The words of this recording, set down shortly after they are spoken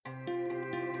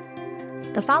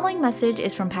The following message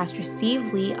is from Pastor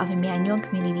Steve Lee of Emmanuel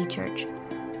Community Church.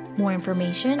 More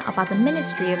information about the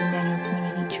ministry of Emmanuel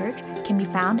Community Church can be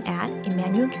found at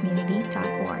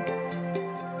emmanuelcommunity.org.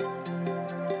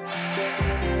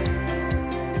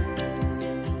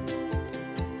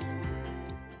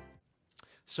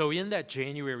 So in that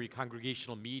January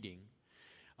congregational meeting,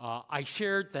 I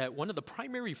shared that one of the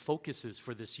primary focuses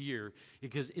for this year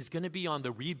is going to be on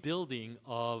the rebuilding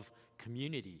of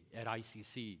community at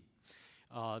ICC.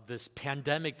 This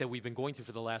pandemic that we've been going through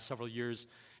for the last several years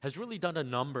has really done a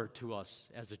number to us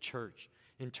as a church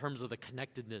in terms of the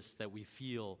connectedness that we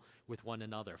feel with one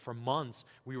another. For months,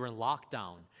 we were in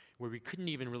lockdown where we couldn't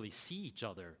even really see each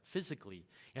other physically.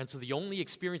 And so the only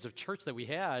experience of church that we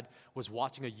had was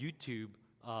watching a YouTube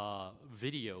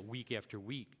video week after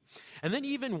week. And then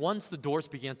even once the doors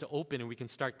began to open and we can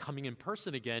start coming in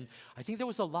person again, I think there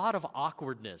was a lot of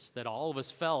awkwardness that all of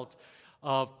us felt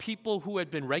of people who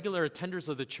had been regular attenders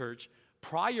of the church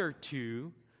prior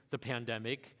to the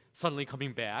pandemic suddenly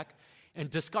coming back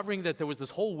and discovering that there was this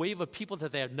whole wave of people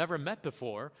that they had never met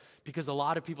before because a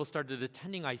lot of people started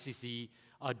attending ICC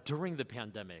during the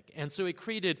pandemic. And so it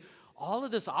created all of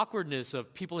this awkwardness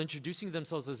of people introducing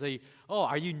themselves as oh,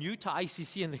 are you new to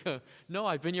ICC? And they go, no,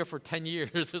 I've been here for 10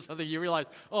 years or something. You realize,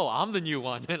 oh, I'm the new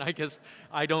one, and I guess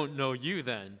I don't know you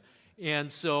then.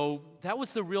 And so that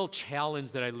was the real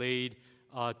challenge that I laid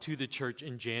to the church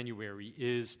in January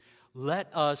is let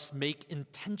us make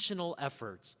intentional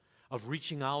efforts of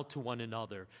reaching out to one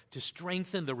another to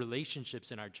strengthen the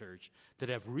relationships in our church that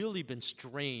have really been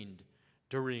strained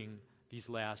during these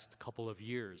last couple of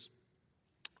years.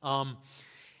 And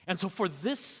so for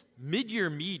this mid-year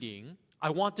meeting,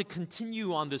 I want to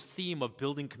continue on this theme of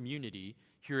building community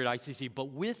here at ICC,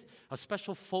 but with a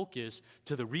special focus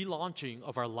to the relaunching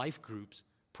of our Life Groups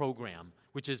program,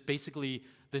 which is basically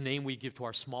the name we give to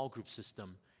our small group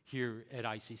system here at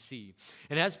ICC.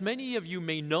 And as many of you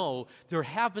may know, there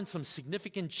have been some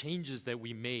significant changes that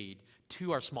we made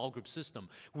to our small group system.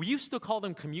 We used to call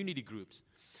them community groups.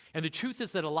 And the truth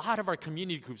is that a lot of our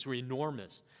community groups were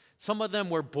enormous. Some of them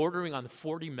were bordering on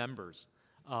 40 members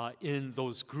in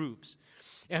those groups.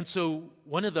 And so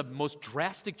one of the most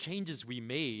drastic changes we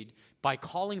made by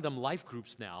calling them life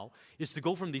groups now is to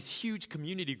go from these huge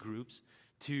community groups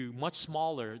to much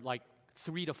smaller, like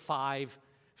 3 to 5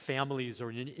 families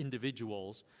or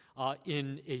individuals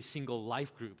in a single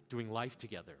life group doing life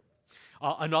together.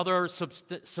 Another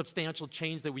substantial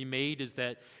change that we made is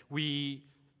that we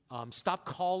stopped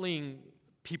calling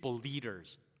people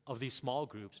leaders of these small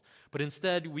groups, but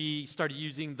instead we started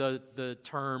using the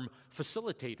term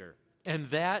facilitator. And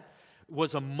that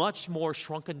was a much more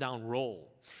shrunken down role.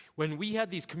 When we had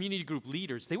these community group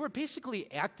leaders, they were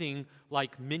basically acting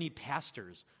like mini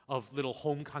pastors of little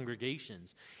home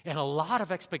congregations. And a lot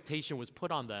of expectation was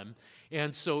put on them.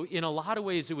 And so in a lot of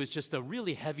ways, it was just a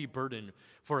really heavy burden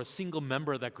for a single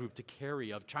member of that group to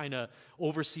carry, of trying to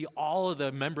oversee all of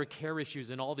the member care issues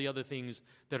and all the other things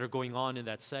that are going on in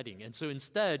that setting. And so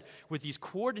instead, with these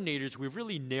coordinators, we've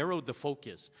really narrowed the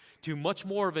focus to much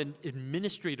more of an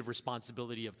administrative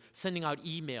responsibility of sending out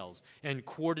emails and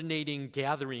coordinating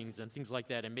gatherings and things like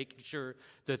that and making sure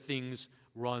that things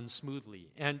run smoothly.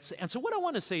 And so what I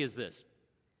want to say is this.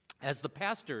 As the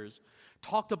pastors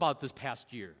talked about this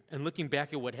past year and looking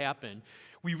back at what happened,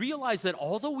 we realized that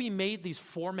although we made these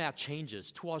format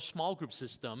changes to our small group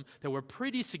system that were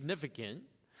pretty significant,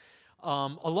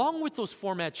 along with those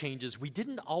format changes, we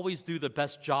didn't always do the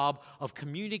best job of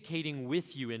communicating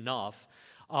with you enough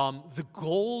the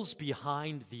goals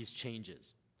behind these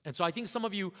changes. And so I think some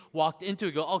of you walked into it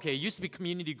and go, okay, it used to be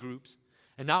community groups,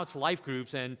 and now it's life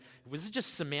groups, and was it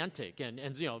just semantic? And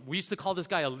you know, we used to call this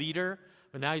guy a leader,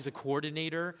 but now he's a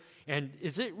coordinator. And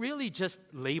is it really just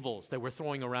labels that we're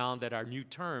throwing around that are new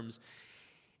terms?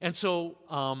 And so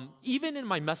even in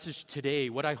my message today,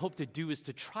 what I hope to do is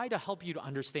to try to help you to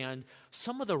understand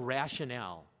some of the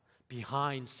rationale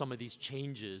behind some of these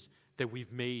changes that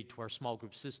we've made to our small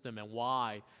group system and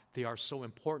why they are so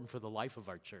important for the life of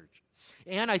our church.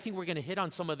 And I think we're going to hit on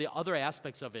some of the other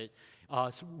aspects of it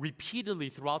repeatedly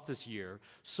throughout this year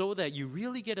so that you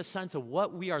really get a sense of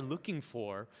what we are looking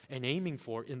for and aiming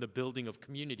for in the building of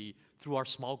community through our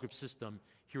small group system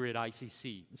here at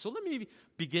ICC. So let me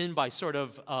begin by sort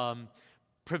of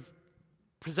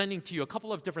presenting to you a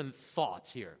couple of different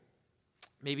thoughts here,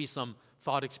 maybe some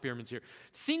thought experiments here.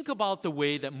 Think about the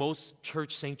way that most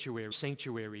church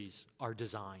sanctuaries are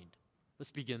designed. Let's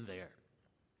begin there.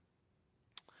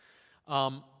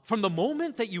 From the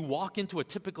moment that you walk into a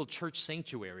typical church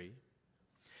sanctuary,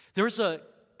 there's a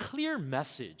clear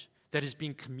message that is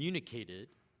being communicated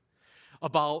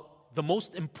about the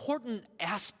most important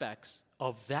aspects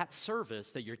of that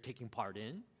service that you're taking part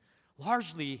in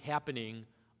largely happening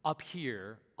up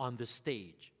here on the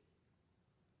stage.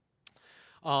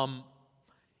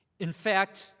 In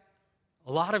fact,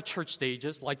 a lot of church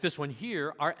stages, like this one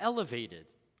here, are elevated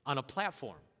on a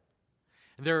platform.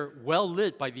 And they're well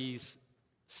lit by these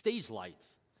stage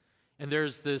lights. And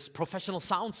there's this professional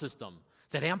sound system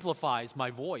that amplifies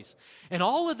my voice. And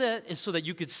all of that is so that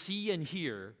you could see and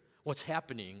hear what's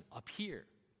happening up here.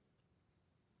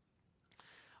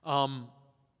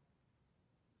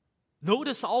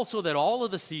 Notice also that all of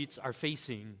the seats are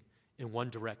facing in one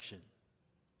direction,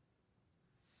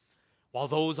 while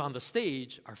those on the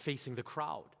stage are facing the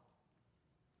crowd.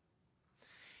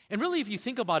 And really, if you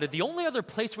think about it, the only other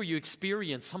place where you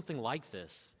experience something like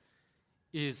this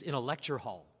is in a lecture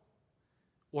hall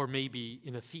or maybe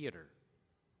in a theater.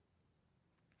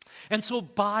 And so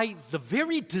by the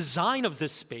very design of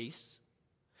this space,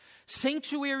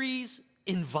 sanctuaries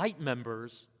invite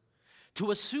members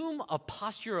to assume a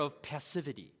posture of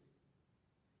passivity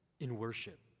in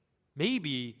worship,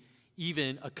 maybe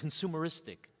even a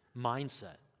consumeristic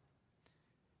mindset.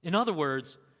 In other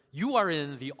words, you are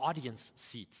in the audience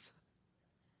seats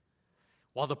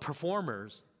while the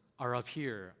performers are up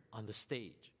here on the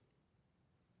stage.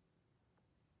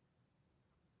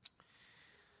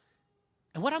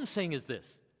 And what I'm saying is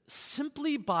this: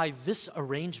 simply by this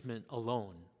arrangement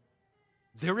alone,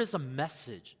 there is a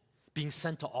message being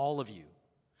sent to all of you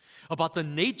about the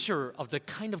nature of the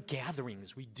kind of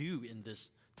gatherings we do in this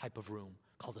type of room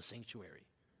called a sanctuary,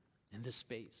 in this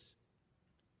space.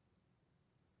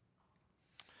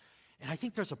 And I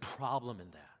think there's a problem in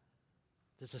that.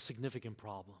 There's a significant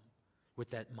problem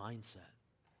with that mindset.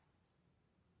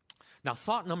 Now,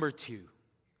 thought number 2.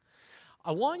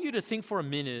 I want you to think for a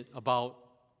minute about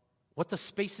what the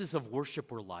spaces of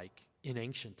worship were like in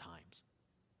ancient times.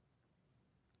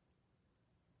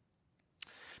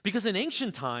 Because in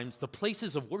ancient times, the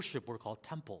places of worship were called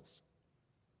temples.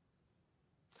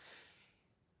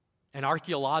 And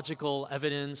archaeological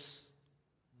evidence,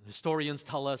 historians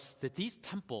tell us that these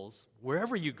temples,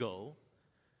 wherever you go,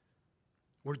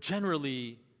 were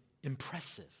generally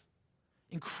impressive,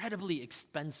 incredibly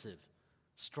expensive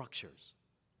structures.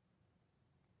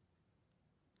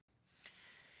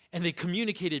 And they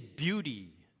communicated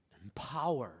beauty and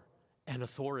power and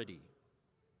authority.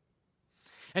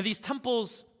 And these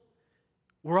temples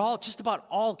were all just about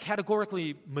all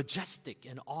categorically majestic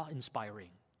and awe-inspiring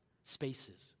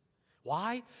spaces.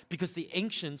 Why? Because the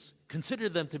ancients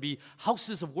considered them to be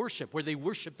houses of worship where they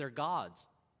worshiped their gods.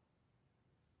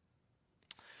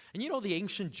 And you know, the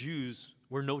ancient Jews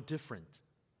were no different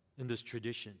in this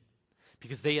tradition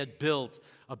because they had built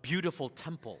a beautiful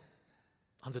temple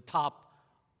on the top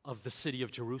of the city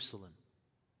of Jerusalem.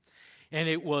 And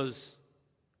it was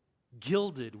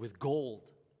gilded with gold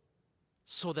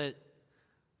so that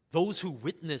those who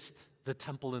witnessed the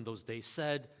temple in those days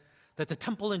said that the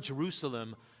temple in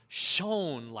Jerusalem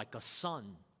shone like a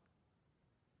sun,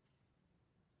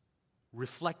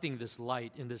 reflecting this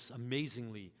light in this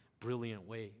amazingly brilliant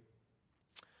way.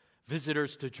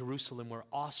 Visitors to Jerusalem were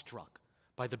awestruck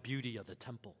by the beauty of the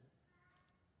temple.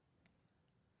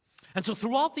 And so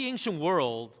throughout the ancient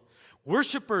world,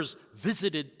 worshipers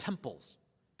visited temples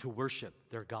to worship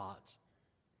their gods.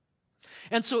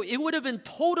 And so it would have been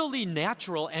totally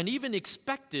natural and even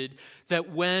expected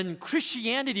that when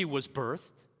Christianity was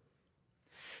birthed,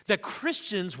 that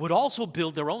Christians would also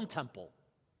build their own temple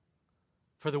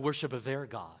for the worship of their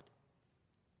God.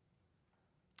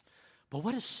 But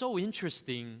what is so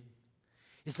interesting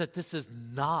is that this is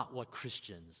not what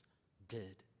Christians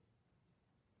did.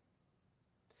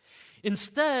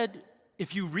 Instead,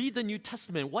 if you read the New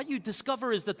Testament, what you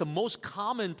discover is that the most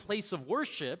common places of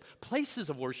worship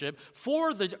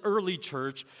for the early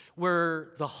church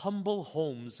were the humble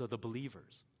homes of the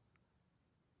believers.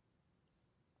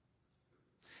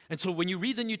 And so when you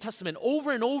read the New Testament,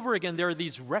 over and over again, there are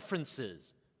these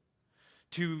references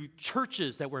to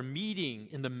churches that were meeting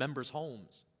in the members'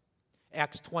 homes.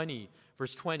 Acts 20,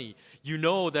 verse 20, you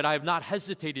know that I have not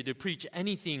hesitated to preach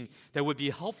anything that would be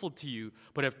helpful to you,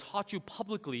 but have taught you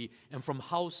publicly and from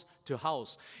house to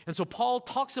house. And so Paul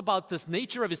talks about this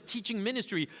nature of his teaching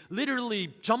ministry,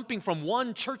 literally jumping from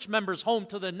one church member's home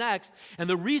to the next. And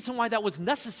the reason why that was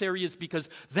necessary is because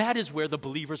that is where the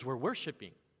believers were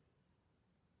worshiping.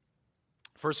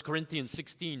 1 Corinthians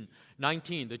 16,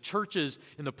 19, the churches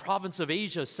in the province of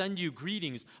Asia send you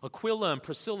greetings. Aquila and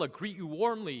Priscilla greet you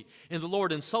warmly in the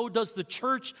Lord, and so does the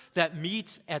church that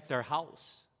meets at their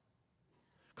house.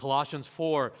 Colossians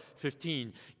 4,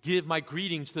 15, give my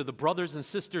greetings to the brothers and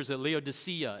sisters at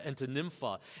Laodicea and to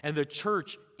Nympha and the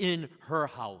church in her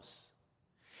house.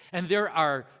 And there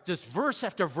are just verse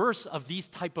after verse of these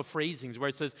type of phrasings where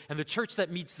it says, and the church that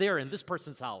meets there in this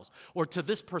person's house, or to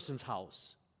this person's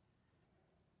house.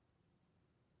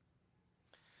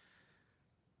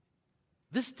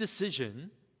 This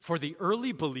decision for the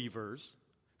early believers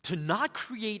to not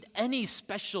create any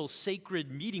special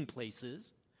sacred meeting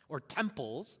places or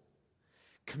temples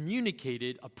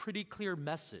communicated a pretty clear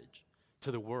message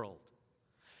to the world.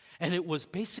 And it was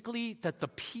basically that the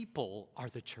people are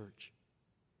the church.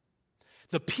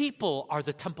 The people are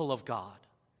the temple of God,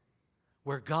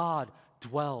 where God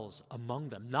dwells among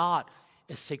them, not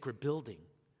a sacred building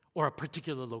or a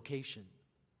particular location.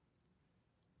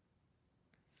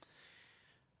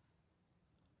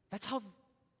 That's how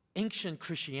ancient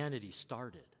Christianity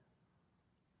started.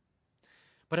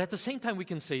 But at the same time, we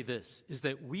can say this, is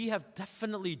that we have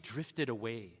definitely drifted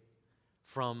away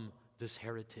from this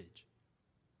heritage.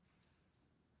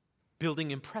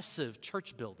 Building impressive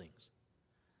church buildings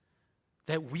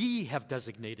that we have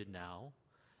designated now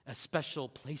as special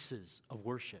places of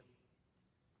worship.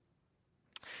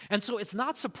 And so it's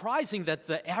not surprising that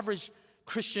the average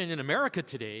Christian in America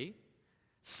today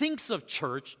thinks of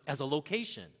church as a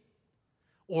location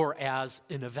or as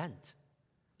an event,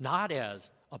 not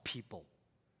as a people.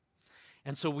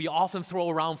 And so we often throw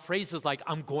around phrases like,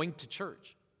 I'm going to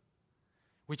church,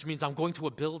 which means I'm going to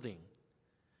a building,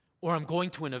 or I'm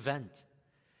going to an event,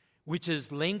 which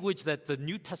is language that the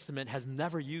New Testament has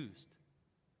never used.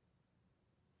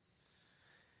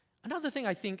 Another thing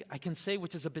I think I can say,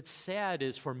 which is a bit sad,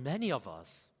 is for many of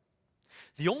us,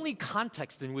 the only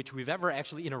context in which we've ever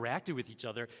actually interacted with each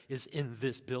other is in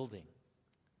this building.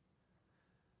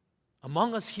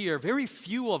 Among us here, very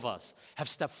few of us have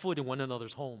stepped foot in one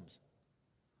another's homes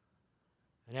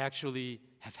and actually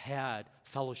have had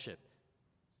fellowship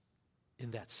in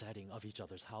that setting of each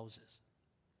other's houses.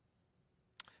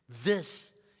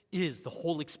 This is the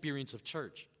whole experience of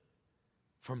church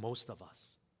for most of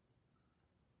us.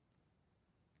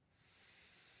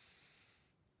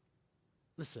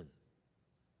 Listen,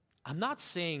 I'm not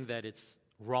saying that it's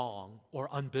wrong or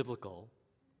unbiblical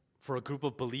for a group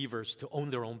of believers to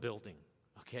own their own building,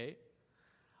 okay?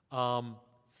 I'm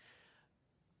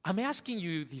asking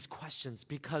you these questions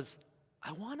because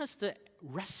I want us to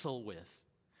wrestle with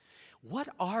what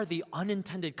are the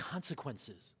unintended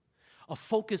consequences of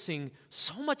focusing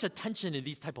so much attention in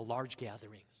these type of large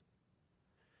gatherings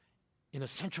in a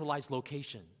centralized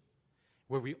location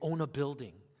where we own a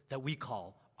building that we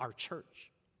call our church.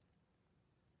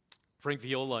 Frank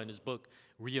Viola, in his book,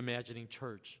 Reimagining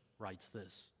Church, writes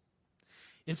this: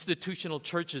 institutional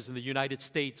churches in the United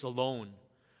States alone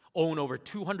own over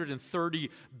 $230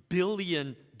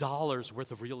 billion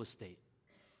worth of real estate.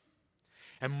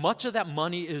 And much of that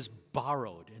money is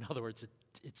borrowed. In other words,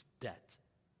 it's debt.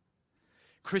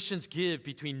 Christians give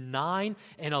between $9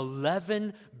 and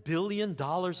 $11 billion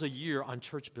a year on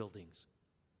church buildings.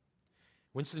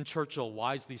 Winston Churchill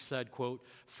wisely said, quote,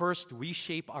 "First we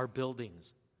shape our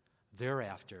buildings,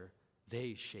 thereafter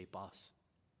they shape us."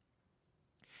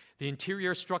 The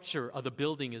interior structure of the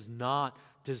building is not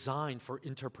designed for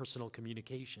interpersonal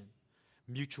communication,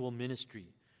 mutual ministry,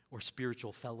 or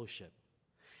spiritual fellowship.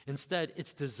 Instead,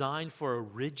 it's designed for a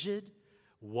rigid,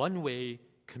 one-way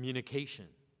communication,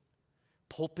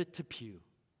 pulpit to pew,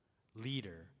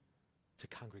 leader to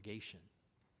congregation.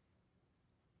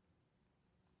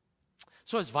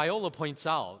 So as Viola points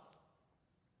out,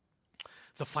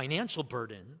 the financial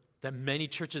burden that many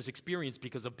churches experience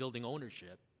because of building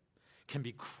ownership can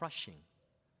be crushing.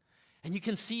 And you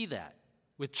can see that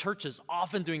with churches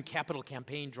often doing capital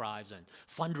campaign drives and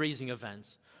fundraising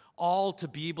events, all to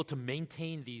be able to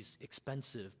maintain these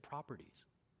expensive properties.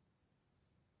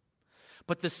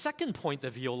 But the second point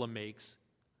that Viola makes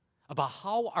about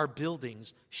how our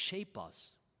buildings shape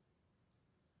us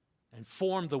and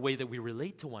form the way that we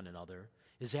relate to one another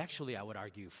is actually, I would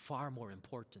argue, far more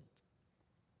important.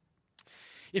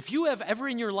 If you have ever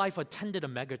in your life attended a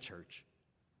megachurch,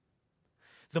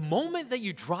 the moment that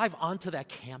you drive onto that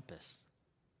campus,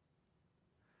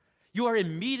 you are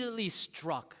immediately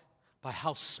struck by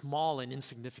how small and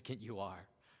insignificant you are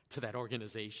to that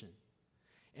organization,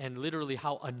 and literally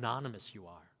how anonymous you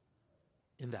are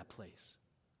in that place.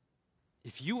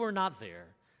 If you are not there,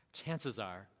 chances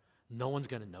are no one's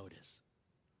going to notice.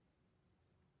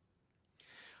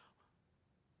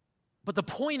 But the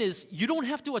point is, you don't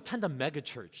have to attend a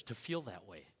megachurch to feel that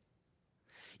way.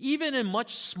 Even in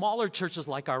much smaller churches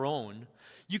like our own,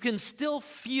 you can still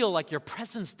feel like your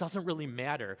presence doesn't really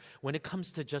matter when it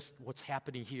comes to just what's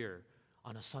happening here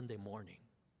on a Sunday morning.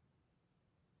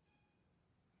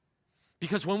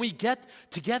 Because when we get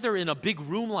together in a big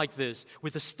room like this,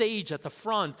 with a stage at the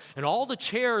front and all the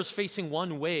chairs facing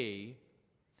one way,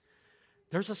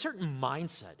 there's a certain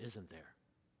mindset, isn't there,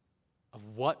 of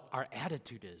what our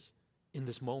attitude is in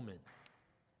this moment.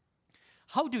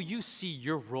 How do you see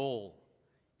your role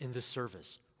in this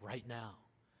service right now?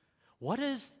 What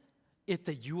is it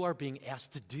that you are being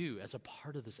asked to do as a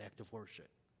part of this act of worship?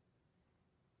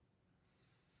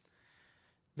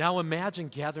 Now imagine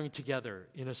gathering together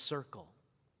in a circle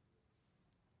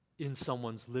in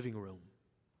someone's living room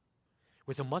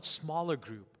with a much smaller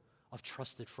group of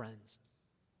trusted friends.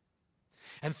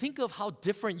 And think of how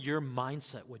different your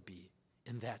mindset would be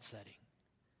in that setting,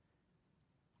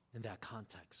 in that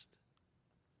context.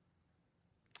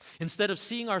 Instead of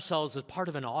seeing ourselves as part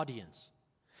of an audience,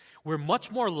 we're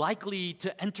much more likely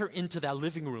to enter into that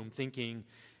living room thinking,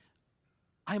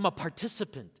 I'm a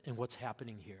participant in what's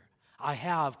happening here. I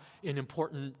have an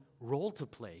important role to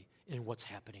play in what's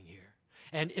happening here.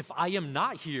 And if I am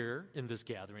not here in this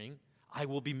gathering, I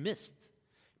will be missed.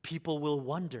 People will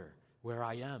wonder where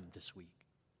I am this week.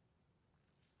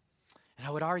 And I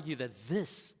would argue that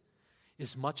this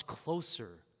is much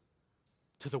closer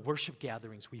to the worship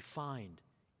gatherings we find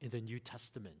in the New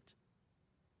Testament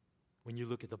when you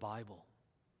look at the Bible.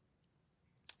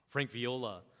 Frank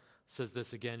Viola says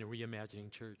this again in Reimagining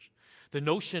Church. The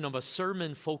notion of a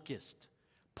sermon-focused,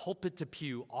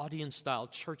 pulpit-to-pew, audience-style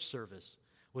church service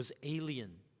was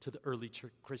alien to the early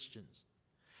church Christians.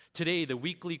 Today, the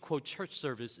weekly, quote, church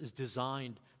service is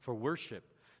designed for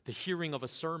worship, the hearing of a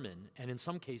sermon, and in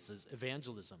some cases,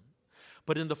 evangelism.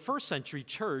 But in the first century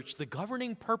church, the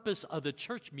governing purpose of the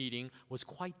church meeting was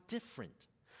quite different.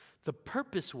 The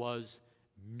purpose was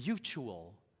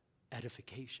mutual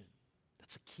edification.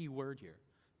 That's a key word here,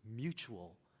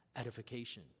 mutual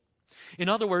edification. In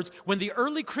other words, when the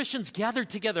early Christians gathered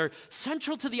together,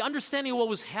 central to the understanding of what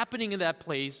was happening in that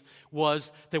place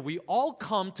was that we all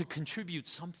come to contribute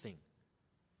something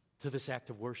to this act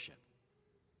of worship.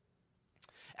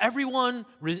 Everyone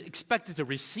expected to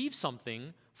receive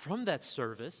something from that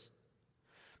service,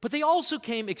 but they also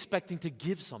came expecting to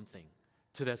give something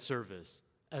to that service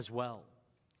as well.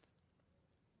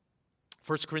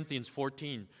 1 Corinthians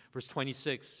 14, verse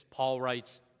 26, Paul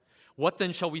writes, "What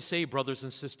then shall we say, brothers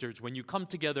and sisters, when you come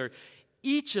together,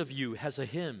 each of you has a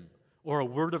hymn or a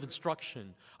word of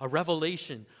instruction, a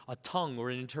revelation, a tongue, or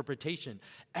an interpretation.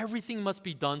 Everything must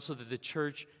be done so that the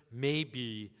church may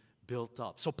be built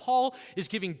up." So Paul is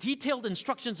giving detailed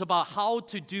instructions about how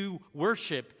to do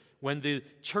worship when the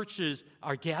churches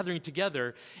are gathering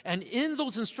together. And in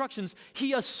those instructions,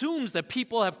 he assumes that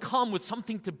people have come with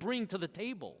something to bring to the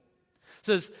table. It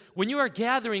says, when you are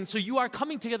gathering, so you are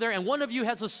coming together and one of you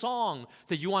has a song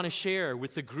that you want to share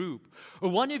with the group. Or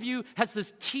one of you has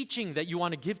this teaching that you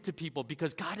want to give to people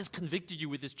because God has convicted you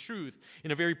with His truth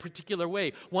in a very particular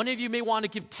way. One of you may want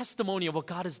to give testimony of what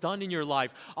God has done in your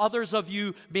life. Others of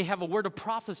you may have a word of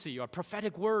prophecy or a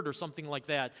prophetic word or something like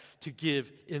that to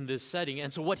give in this setting.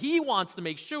 And so what he wants to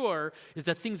make sure is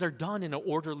that things are done in an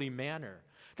orderly manner.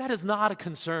 That is not a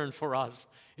concern for us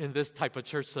in this type of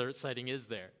church setting, is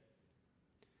there?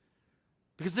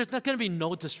 Because there's not going to be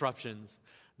no disruptions.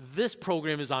 This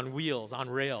program is on wheels, on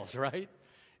rails, right?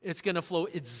 It's going to flow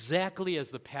exactly as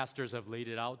the pastors have laid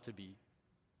it out to be.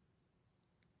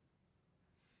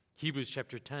 Hebrews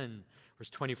chapter 10, verse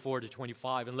 24 to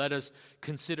 25. "And let us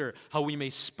consider how we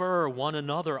may spur one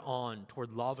another on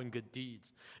toward love and good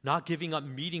deeds, not giving up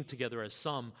meeting together as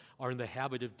some are in the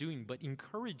habit of doing, but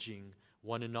encouraging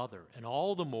one another, and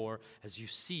all the more as you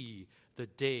see the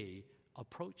day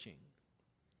approaching."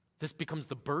 This becomes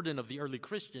the burden of the early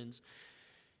Christians,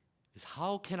 is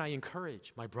how can I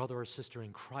encourage my brother or sister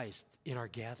in Christ in our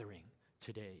gathering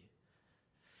today?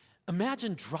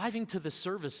 Imagine driving to the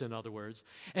service, in other words,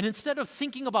 and instead of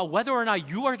thinking about whether or not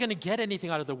you are going to get anything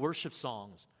out of the worship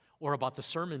songs or about the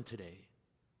sermon today,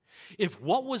 if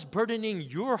what was burdening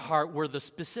your heart were the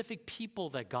specific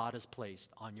people that God has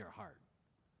placed on your heart.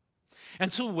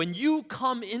 And so when you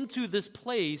come into this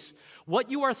place, what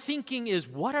you are thinking is,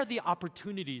 what are the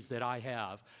opportunities that I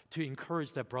have to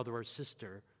encourage that brother or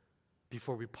sister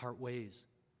before we part ways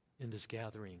in this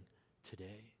gathering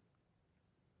today?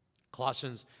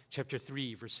 Colossians chapter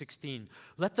 3, verse 16.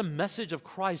 "Let the message of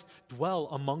Christ dwell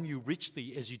among you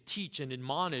richly as you teach and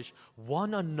admonish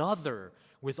one another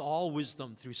with all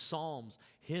wisdom through psalms,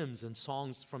 hymns, and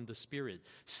songs from the Spirit,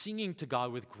 singing to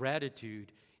God with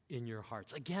gratitude in your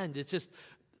hearts." Again, it's just,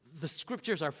 the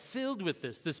scriptures are filled with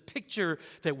this picture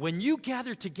that when you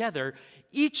gather together,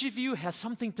 each of you has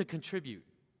something to contribute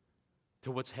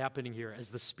to what's happening here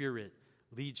as the Spirit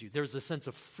leads you. There's a sense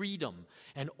of freedom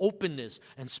and openness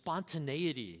and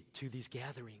spontaneity to these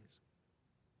gatherings.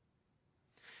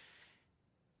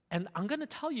 And I'm going to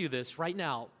tell you this right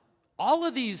now. All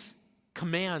of these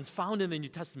commands found in the New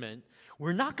Testament,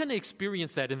 we're not going to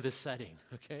experience that in this setting,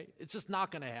 okay? It's just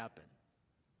not going to happen.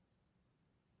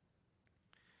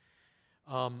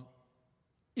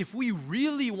 If we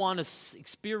really want to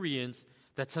experience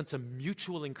that sense of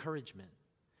mutual encouragement,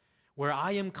 where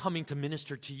I am coming to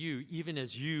minister to you, even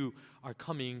as you are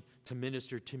coming to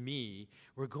minister to me,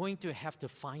 we're going to have to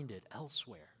find it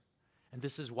elsewhere. And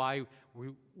this is why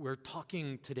we're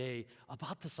talking today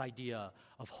about this idea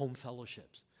of home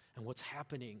fellowships and what's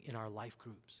happening in our life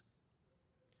groups.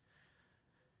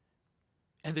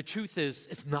 And the truth is,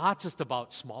 it's not just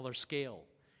about smaller scale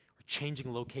or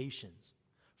changing locations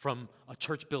from a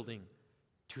church building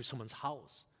to someone's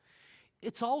house.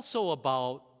 It's also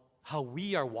about how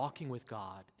we are walking with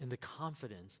God in the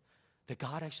confidence that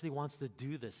God actually wants to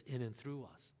do this in and through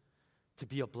us, to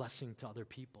be a blessing to other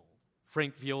people.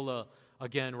 Frank Viola,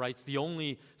 again, writes, the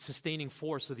only sustaining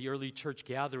force of the early church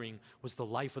gathering was the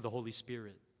life of the Holy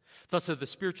Spirit. Thus, if the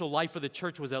spiritual life of the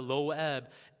church was at low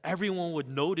ebb, everyone would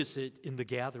notice it in the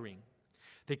gathering.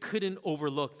 They couldn't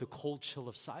overlook the cold chill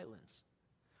of silence.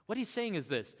 What he's saying is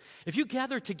this: if you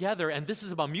gather together, and this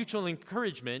is about mutual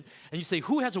encouragement, and you say,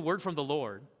 who has a word from the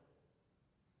Lord?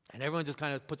 And everyone just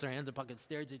kind of puts their hands in their pockets,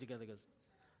 stares at each other, goes,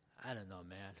 I don't know,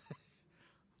 man.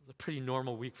 It's a pretty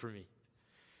normal week for me.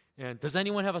 And does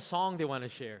anyone have a song they want to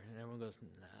share? And everyone goes,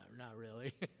 nah, not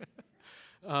really.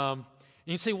 And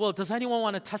you say, well, does anyone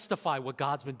want to testify what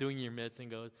God's been doing in your midst?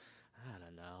 And goes, I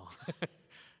don't know.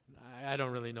 I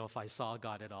don't really know if I saw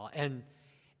God at all. And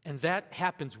that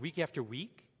happens week after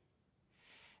week.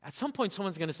 At some point,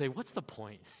 someone's going to say, what's the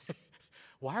point?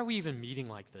 Why are we even meeting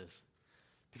like this?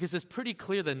 Because it's pretty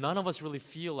clear that none of us really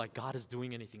feel like God is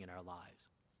doing anything in our lives.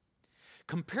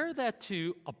 Compare that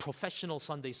to a professional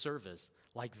Sunday service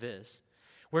like this,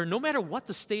 where no matter what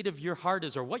the state of your heart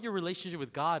is or what your relationship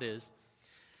with God is,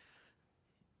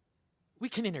 we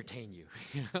can entertain you,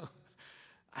 you know?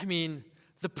 I mean,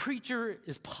 the preacher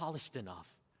is polished enough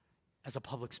as a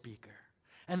public speaker,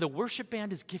 and the worship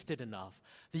band is gifted enough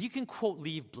that you can, quote,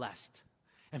 leave blessed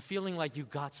and feeling like you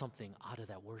got something out of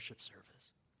that worship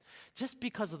service, just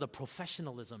because of the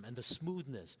professionalism and the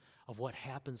smoothness of what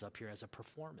happens up here as a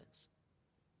performance.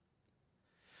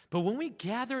 But when we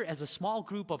gather as a small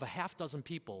group of a half dozen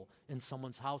people in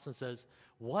someone's house and says,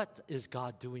 what is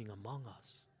God doing among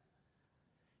us?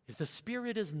 If the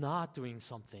Spirit is not doing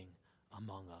something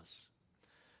among us,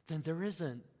 then there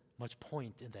isn't much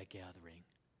point in that gathering,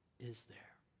 is there?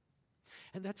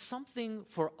 And that's something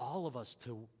for all of us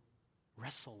to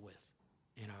wrestle with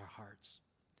in our hearts.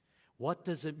 What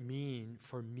does it mean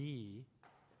for me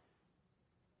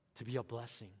to be a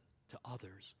blessing to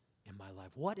others in my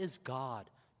life? What is God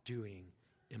doing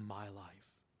in my life?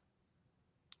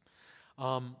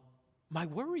 My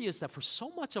worry is that for so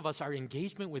much of us, our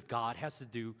engagement with God has to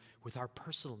do with our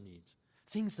personal needs,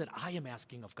 things that I am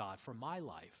asking of God for my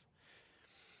life.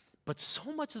 But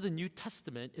so much of the New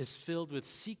Testament is filled with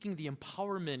seeking the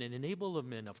empowerment and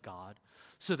enablement of God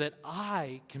so that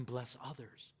I can bless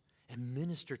others and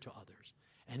minister to others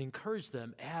and encourage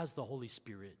them as the Holy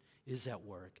Spirit is at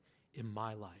work in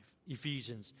my life.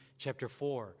 Ephesians chapter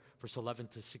 4, verse 11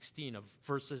 to 16, of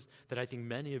verses that I think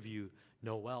many of you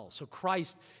know well. So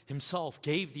Christ himself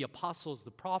gave the apostles,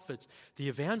 the prophets, the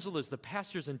evangelists, the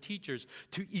pastors and teachers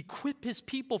to equip his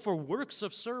people for works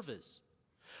of service,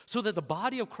 so that the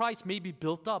body of Christ may be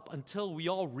built up until we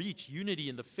all reach unity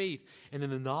in the faith and in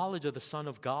the knowledge of the Son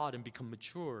of God and become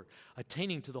mature,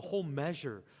 attaining to the whole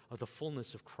measure of the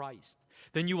fullness of Christ.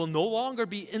 Then you will no longer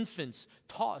be infants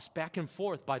tossed back and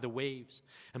forth by the waves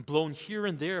and blown here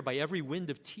and there by every wind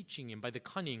of teaching and by the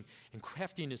cunning and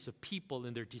craftiness of people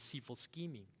in their deceitful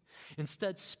scheming.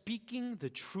 Instead, speaking the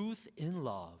truth in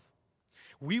love,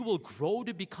 we will grow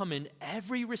to become in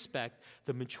every respect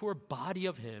the mature body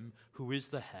of him who is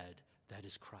the head, that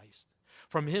is Christ.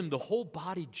 From him, the whole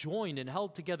body, joined and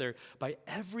held together by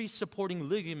every supporting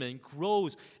ligament,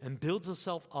 grows and builds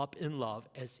itself up in love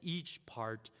as each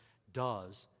part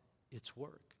does its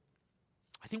work.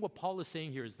 I think what Paul is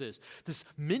saying here is this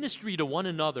ministry to one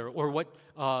another, or what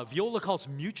Viola calls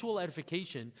mutual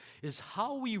edification, is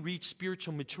how we reach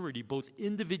spiritual maturity both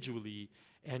individually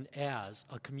and as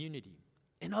a community.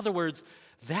 In other words,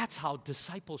 that's how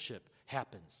discipleship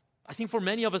happens. I think for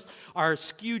many of us, our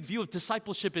skewed view of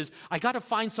discipleship is, I got to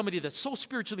find somebody that's so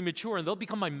spiritually mature and they'll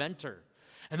become my mentor.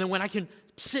 And then when I can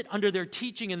sit under their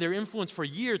teaching and their influence for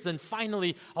years, then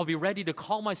finally I'll be ready to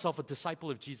call myself a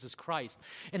disciple of Jesus Christ.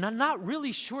 And I'm not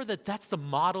really sure that that's the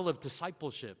model of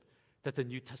discipleship that the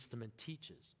New Testament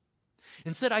teaches.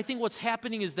 Instead, I think what's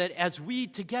happening is that as we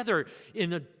together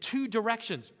in two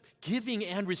directions, giving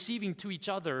and receiving to each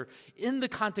other in the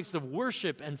context of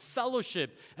worship and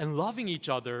fellowship and loving each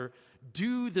other,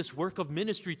 do this work of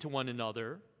ministry to one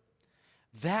another,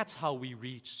 that's how we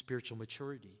reach spiritual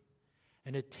maturity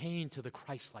and attain to the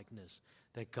Christ-likeness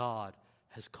that God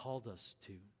has called us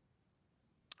to.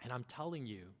 And I'm telling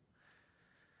you,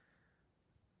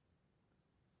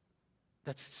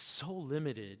 that's so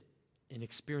limited in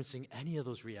experiencing any of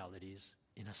those realities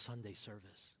in a Sunday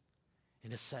service,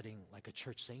 in a setting like a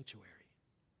church sanctuary.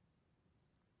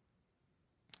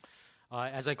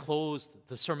 As I closed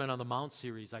the Sermon on the Mount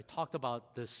series, I talked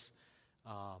about this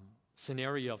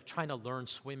scenario of trying to learn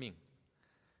swimming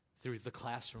through the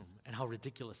classroom and how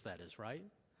ridiculous that is, right?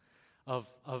 Of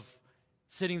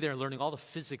sitting there learning all the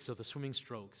physics of the swimming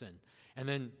strokes, and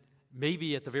then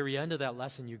maybe at the very end of that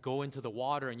lesson, you go into the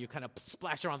water and you kind of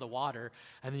splash around the water,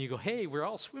 and then you go, hey, we're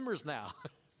all swimmers now.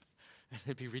 And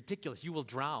it'd be ridiculous. You will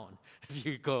drown if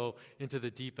you go into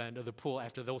the deep end of the pool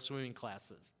after those swimming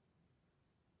classes.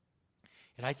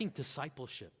 And I think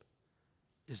discipleship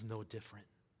is no different.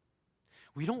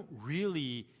 We don't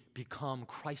really become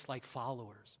Christ-like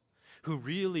followers who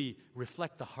really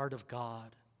reflect the heart of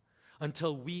God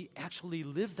until we actually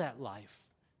live that life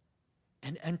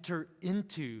and enter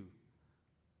into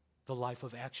the life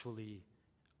of actually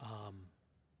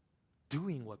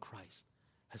doing what Christ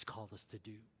has called us to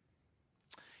do.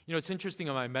 You know, it's interesting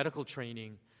in my medical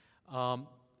training, I've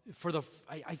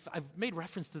made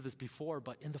reference to this before,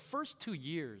 but in the first 2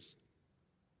 years,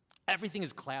 everything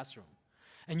is classroom.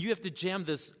 And you have to jam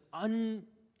this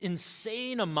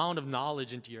insane amount of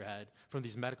knowledge into your head from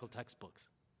these medical textbooks.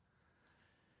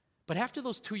 But after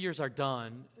those 2 years are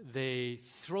done, they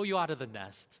throw you out of the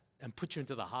nest and put you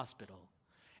into the hospital.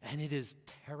 And it is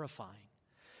terrifying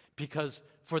because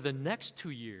for the next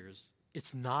 2 years,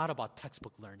 it's not about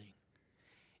textbook learning.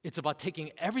 It's about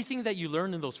taking everything that you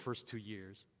learned in those first 2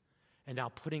 years and now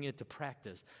putting it to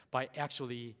practice by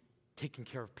actually taking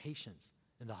care of patients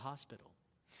in the hospital.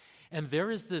 And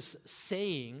there is this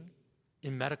saying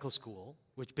in medical school,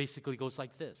 which basically goes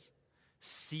like this: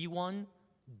 see one,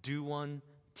 do one,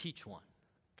 teach one.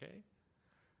 Okay?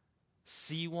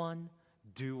 See one,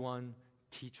 do one,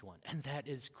 teach one. And that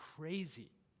is crazy.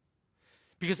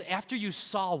 Because after you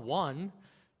saw one,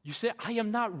 you say, I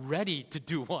am not ready to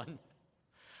do one.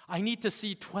 I need to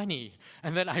see 20,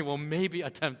 and then I will maybe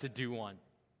attempt to do one.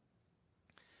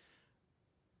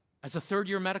 As a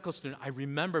third-year medical student, I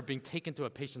remember being taken to a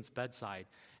patient's bedside,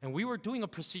 and we were doing a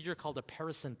procedure called a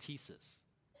paracentesis,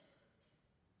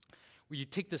 where you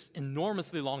take this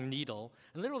enormously long needle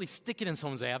and literally stick it in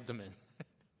someone's abdomen.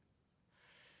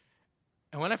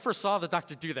 And when I first saw the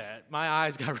doctor do that, my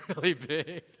eyes got really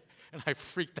big, and I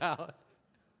freaked out.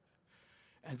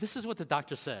 And this is what the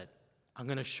doctor said: I'm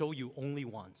going to show you only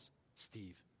once,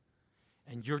 Steve,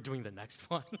 and you're doing the next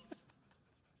one.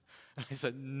 And I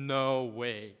said, no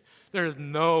way. There is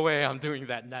no way I'm doing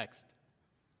that next.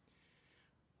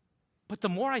 But the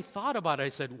more I thought about it, I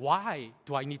said, why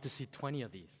do I need to see 20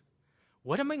 of these?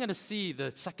 What am I going to see the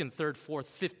second, third, fourth,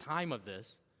 fifth time of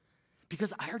this?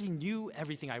 Because I already knew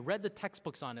everything. I read the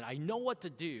textbooks on it. I know what to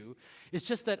do. It's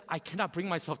just that I cannot bring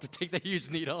myself to take that huge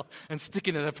needle and stick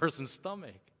it in that person's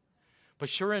stomach. But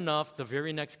sure enough, the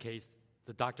very next case,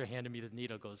 the doctor handed me the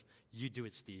needle, goes, you do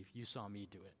it, Steve. You saw me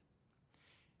do it.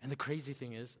 And the crazy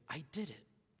thing is, I did it.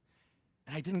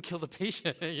 And I didn't kill the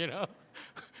patient,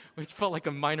 which felt like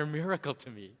a minor miracle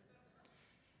to me.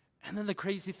 And then the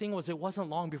crazy thing was, it wasn't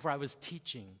long before I was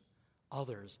teaching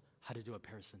others how to do a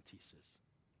paracentesis.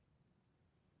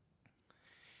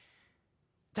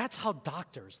 That's how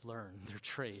doctors learn their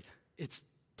trade. It's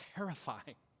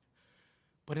terrifying.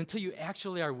 But until you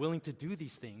actually are willing to do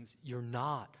these things, you're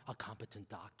not a competent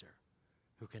doctor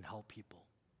who can help people.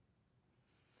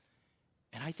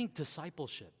 And I think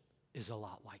discipleship is a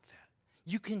lot like that.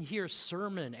 You can hear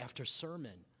sermon after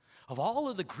sermon of all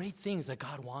of the great things that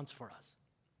God wants for us.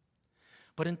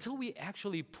 But until we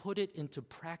actually put it into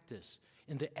practice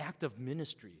in the act of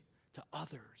ministry to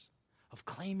others, of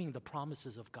claiming the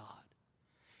promises of God,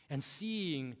 and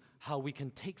seeing how we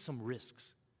can take some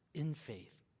risks in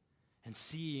faith, and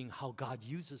seeing how God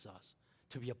uses us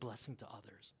to be a blessing to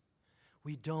others,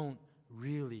 we don't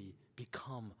really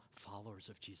become followers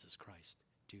of Jesus Christ,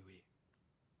 do we?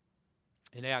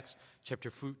 In Acts chapter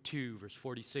 2, verse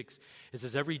 46, it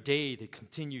says, every day they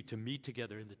continued to meet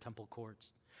together in the temple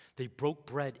courts. They broke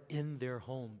bread in their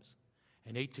homes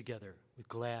and ate together with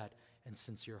glad and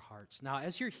sincere hearts. Now,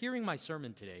 as you're hearing my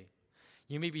sermon today,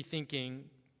 you may be thinking,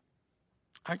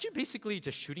 aren't you basically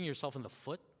just shooting yourself in the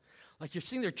foot? Like you're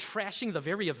sitting there trashing the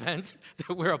very event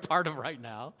that we're a part of right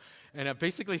now, and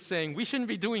basically saying, we shouldn't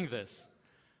be doing this.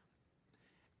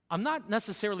 I'm not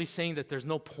necessarily saying that there's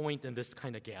no point in this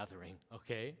kind of gathering,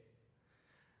 okay?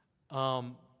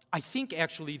 I think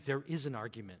actually there is an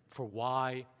argument for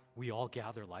why we all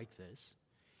gather like this.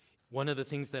 One of the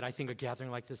things that I think a gathering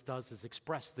like this does is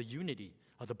express the unity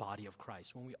of the body of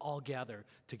Christ, when we all gather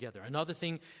together. Another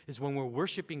thing is when we're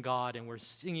worshiping God and we're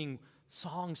singing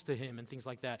songs to Him and things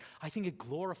like that. I think it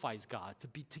glorifies God to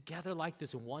be together like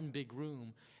this in one big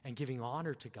room and giving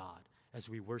honor to God as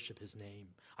we worship His name.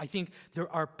 I think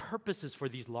there are purposes for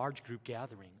these large group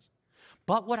gatherings.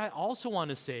 But what I also want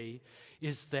to say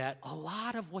is that a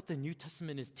lot of what the New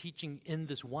Testament is teaching in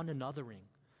this one anothering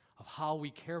of how we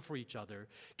care for each other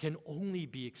can only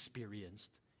be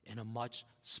experienced in a much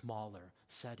smaller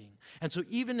setting. And so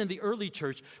even in the early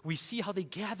church, we see how they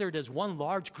gathered as one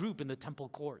large group in the temple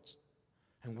courts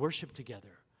and worshiped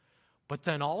together. But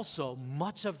then also,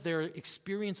 much of their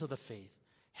experience of the faith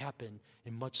happened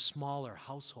in much smaller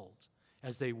households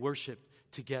as they worshiped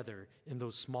together in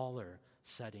those smaller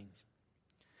settings.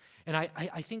 And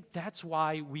I think that's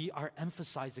why we are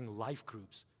emphasizing life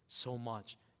groups so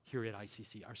much here at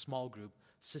ICC, our small group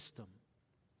system.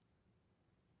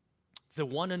 The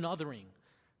one anothering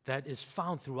that is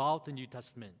found throughout the New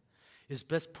Testament is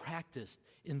best practiced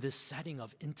in this setting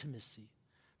of intimacy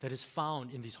that is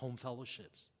found in these home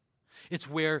fellowships. It's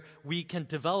where we can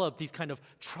develop these kind of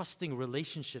trusting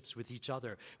relationships with each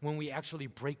other when we actually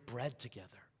break bread together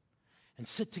and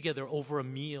sit together over a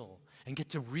meal and get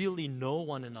to really know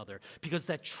one another, because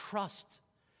that trust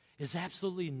is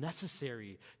absolutely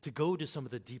necessary to go to some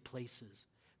of the deep places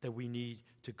that we need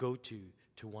to go to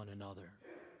one another.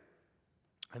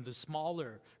 And the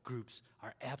smaller groups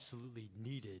are absolutely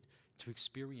needed to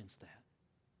experience that.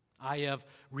 I have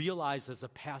realized as a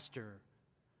pastor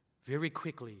very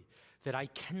quickly that I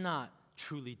cannot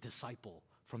truly disciple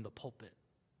from the pulpit.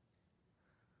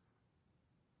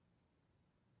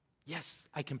 Yes,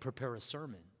 I can prepare a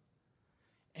sermon.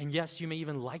 And yes, you may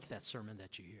even like that sermon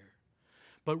that you hear.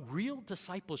 But real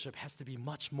discipleship has to be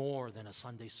much more than a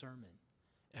Sunday sermon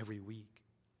every week.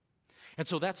 And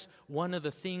so that's one of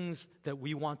the things that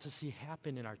we want to see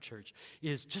happen in our church,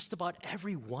 is just about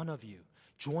every one of you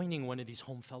joining one of these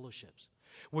home fellowships,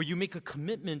 where you make a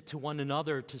commitment to one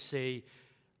another to say,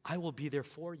 I will be there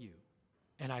for you,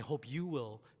 and I hope you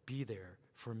will be there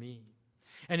for me.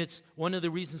 And it's one of the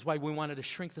reasons why we wanted to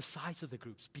shrink the size of the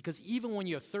groups, because even when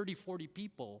you have 30, 40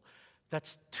 people,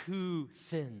 that's too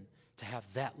thin to have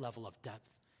that level of depth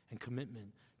and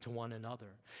commitment to one another.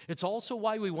 It's also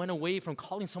why we went away from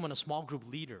calling someone a small group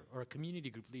leader or a community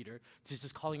group leader to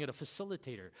just calling it a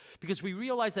facilitator, because we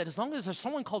realized that as long as there's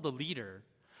someone called a leader,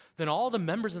 then all the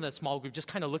members in that small group just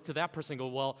kind of look to that person and go,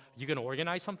 well, are you going to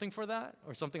organize something for that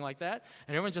or something like that?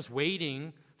 And everyone's just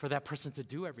waiting for that person to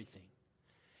do everything.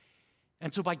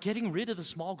 And so by getting rid of the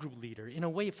small group leader, in a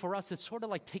way for us, it's sort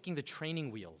of like taking the training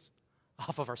wheels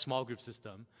off of our small group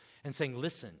system and saying,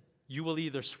 listen, you will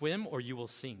either swim or you will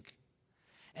sink.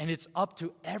 And it's up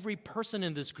to every person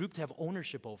in this group to have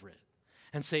ownership over it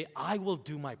and say, I will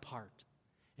do my part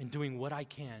in doing what I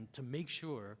can to make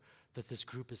sure that this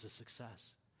group is a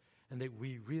success and that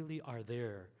we really are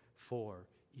there for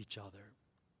each other.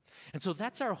 And so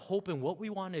that's our hope and what we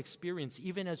want to experience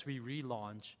even as we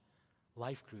relaunch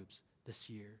life groups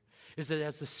this year, is that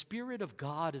as the Spirit of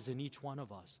God is in each one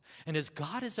of us, and as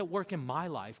God is at work in my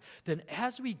life, then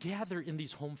as we gather in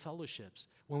these home fellowships,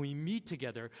 when we meet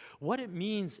together, what it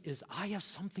means is I have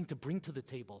something to bring to the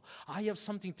table. I have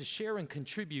something to share and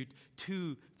contribute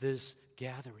to this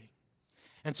gathering.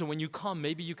 And so when you come,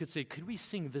 maybe you could say, could we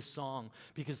sing this song?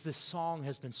 Because this song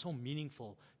has been so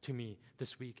meaningful to me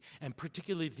this week. And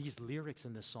particularly these lyrics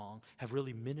in this song have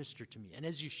really ministered to me. And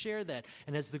as you share that,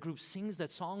 and as the group sings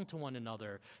that song to one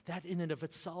another, that in and of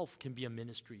itself can be a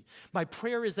ministry. My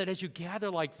prayer is that as you gather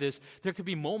like this, there could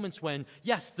be moments when,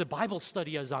 yes, the Bible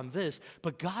study is on this,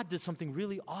 but God did something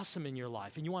really awesome in your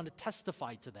life, and you want to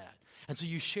testify to that. And so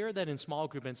you share that in small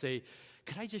group and say,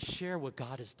 could I just share what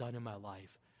God has done in my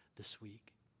life this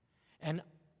week? And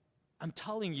I'm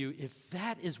telling you, if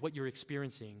that is what you're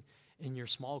experiencing in your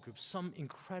small group, some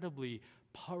incredibly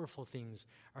powerful things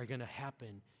are going to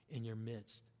happen in your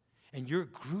midst. And your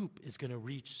group is going to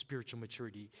reach spiritual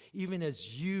maturity, even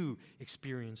as you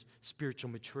experience spiritual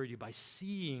maturity by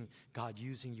seeing God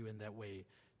using you in that way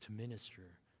to minister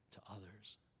to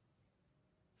others.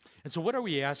 And so what are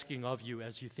we asking of you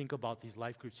as you think about these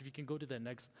life groups? If you can go to that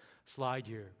next slide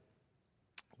here.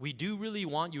 We do really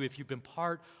want you, if you've been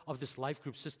part of this life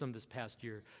group system this past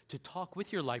year, to talk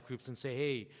with your life groups and say,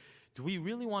 hey, do we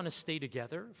really want to stay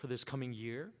together for this coming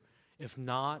year? If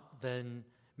not, then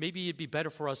maybe it'd be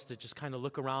better for us to just kind of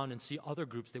look around and see other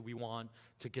groups that we want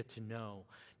to get to know.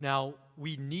 Now,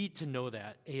 we need to know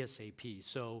that ASAP.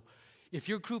 So if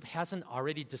your group hasn't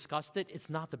already discussed it,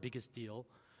 it's not the biggest deal.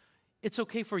 It's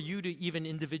okay for you to even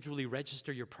individually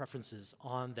register your preferences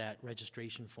on that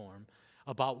registration form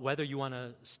about whether you want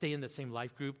to stay in the same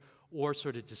life group or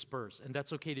sort of disperse. And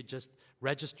that's okay to just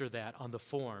register that on the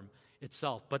form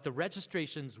itself. But the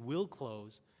registrations will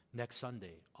close next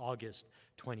Sunday, August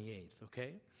 28th,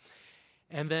 okay?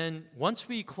 And then once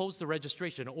we close the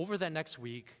registration, over that next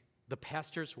week, the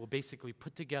pastors will basically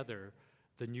put together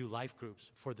the new life groups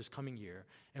for this coming year,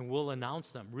 and we'll announce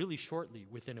them really shortly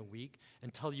within a week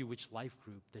and tell you which life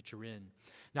group that you're in.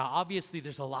 Now, obviously,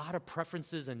 there's a lot of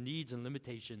preferences and needs and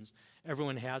limitations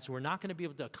everyone has, so we're not going to be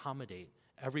able to accommodate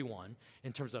everyone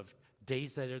in terms of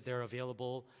days that they're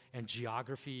available and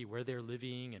geography, where they're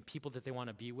living, and people that they want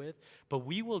to be with. But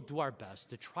we will do our best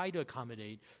to try to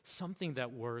accommodate something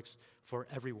that works for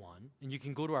everyone. And you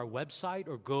can go to our website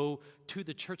or go to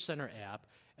the Church Center app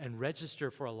and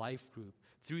register for a life group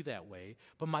through that way.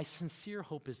 But my sincere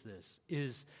hope is this,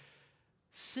 is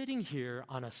sitting here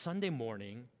on a Sunday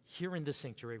morning here in the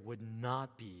sanctuary would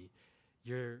not be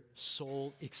your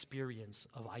sole experience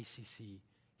of ICC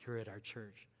here at our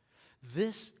church.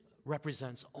 This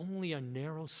represents only a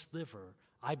narrow sliver,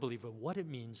 I believe, of what it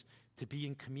means to be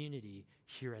in community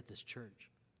here at this church.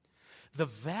 The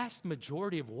vast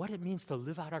majority of what it means to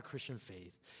live out our Christian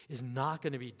faith is not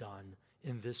going to be done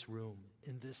in this room,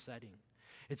 in this setting.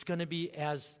 It's going to be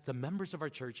as the members of our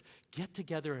church get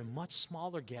together in much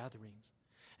smaller gatherings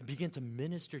and begin to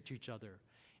minister to each other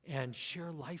and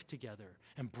share life together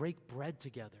and break bread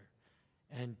together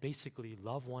and basically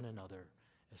love one another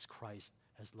as Christ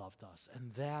has loved us.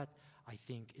 And that, I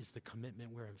think, is the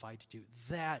commitment we're invited to.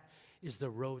 That is the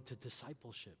road to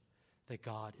discipleship that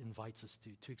God invites us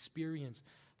to experience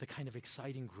the kind of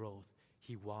exciting growth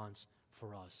He wants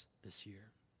for us this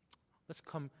year. Let's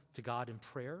come to God in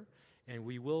prayer, and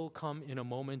we will come in a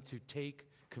moment to take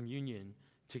communion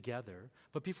together.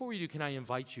 But before we do, can I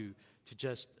invite you to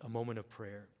just a moment of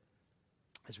prayer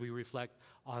as we reflect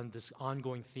on this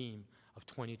ongoing theme of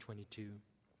 2022.